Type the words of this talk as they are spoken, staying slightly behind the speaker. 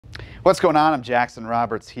What's going on? I'm Jackson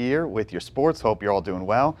Roberts here with your sports. Hope you're all doing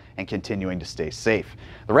well and continuing to stay safe.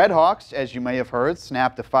 The Red Hawks, as you may have heard,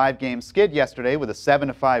 snapped a 5-game skid yesterday with a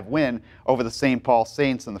 7-5 win over the St. Paul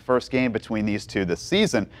Saints in the first game between these two this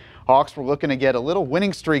season. Hawks were looking to get a little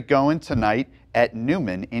winning streak going tonight at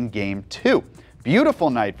Newman in Game 2. Beautiful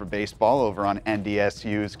night for baseball over on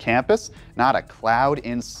NDSU's campus. Not a cloud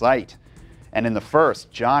in sight. And in the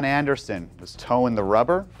first, John Anderson was towing the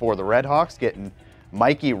rubber for the Red Hawks, getting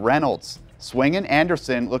Mikey Reynolds swinging.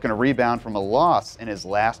 Anderson looking to rebound from a loss in his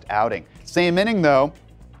last outing. Same inning, though,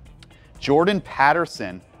 Jordan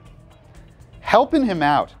Patterson helping him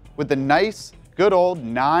out with the nice, good old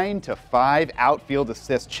 9-5 outfield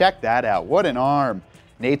assist. Check that out. What an arm.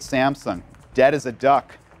 Nate Sampson, dead as a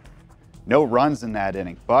duck. No runs in that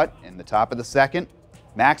inning. But in the top of the second,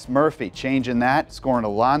 Max Murphy changing that, scoring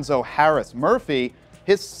Alonzo Harris. Murphy,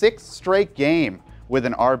 his 6th straight game with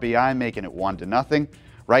an RBI, making it 1-0.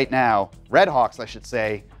 Right now, Red Hawks, I should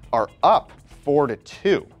say, are up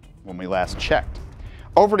 4-2 when we last checked.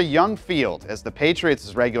 Over to Young Field as the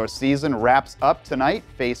Patriots' regular season wraps up tonight,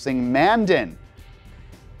 facing Mandan.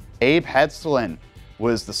 Abe Hetzlin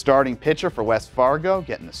was the starting pitcher for West Fargo,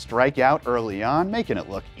 getting the strikeout early on, making it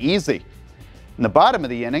look easy. In the bottom of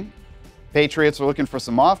the inning, Patriots are looking for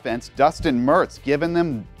some offense. Dustin Mertz giving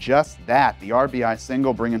them just that. The RBI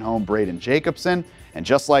single bringing home Braden Jacobson. And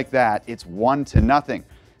just like that, it's 1-0.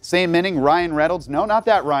 Same inning, Ryan Reynolds. No, not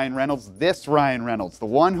that Ryan Reynolds. This Ryan Reynolds, the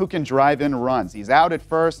one who can drive in runs. He's out at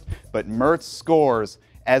first, but Mertz scores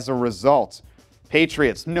as a result.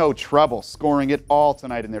 Patriots, no trouble scoring it all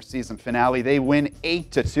tonight in their season finale. They win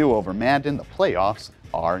 8-2 over Mandan. The playoffs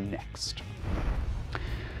are next.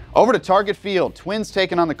 Over to Target Field, Twins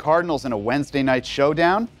taking on the Cardinals in a Wednesday night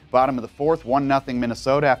showdown. Bottom of the fourth, 1-0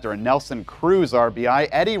 Minnesota after a Nelson Cruz RBI.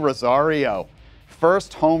 Eddie Rosario,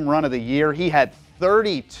 first home run of the year. He had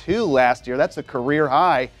 32 last year. That's a career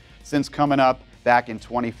high since coming up back in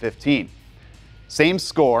 2015. Same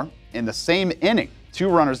score in the same inning. 2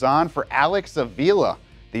 runners on for Alex Avila.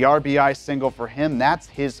 The RBI single for him. That's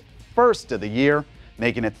his first of the year,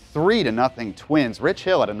 making it 3-0 Twins. Rich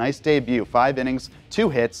Hill had a nice debut. 5 innings,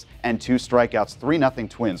 2 hits, and 2 strikeouts. 3-0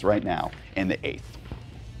 Twins right now in the 8th.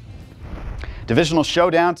 Divisional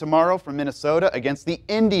showdown tomorrow for Minnesota against the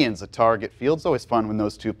Indians at Target Field. It's always fun when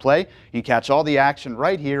those two play. You can catch all the action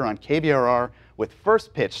right here on KBRR with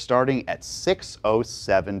first pitch starting at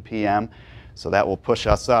 6:07 p.m. So that will push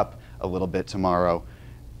us up a little bit tomorrow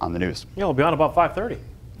on the news. Yeah, we'll be on about 5:30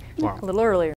 tomorrow. A little earlier.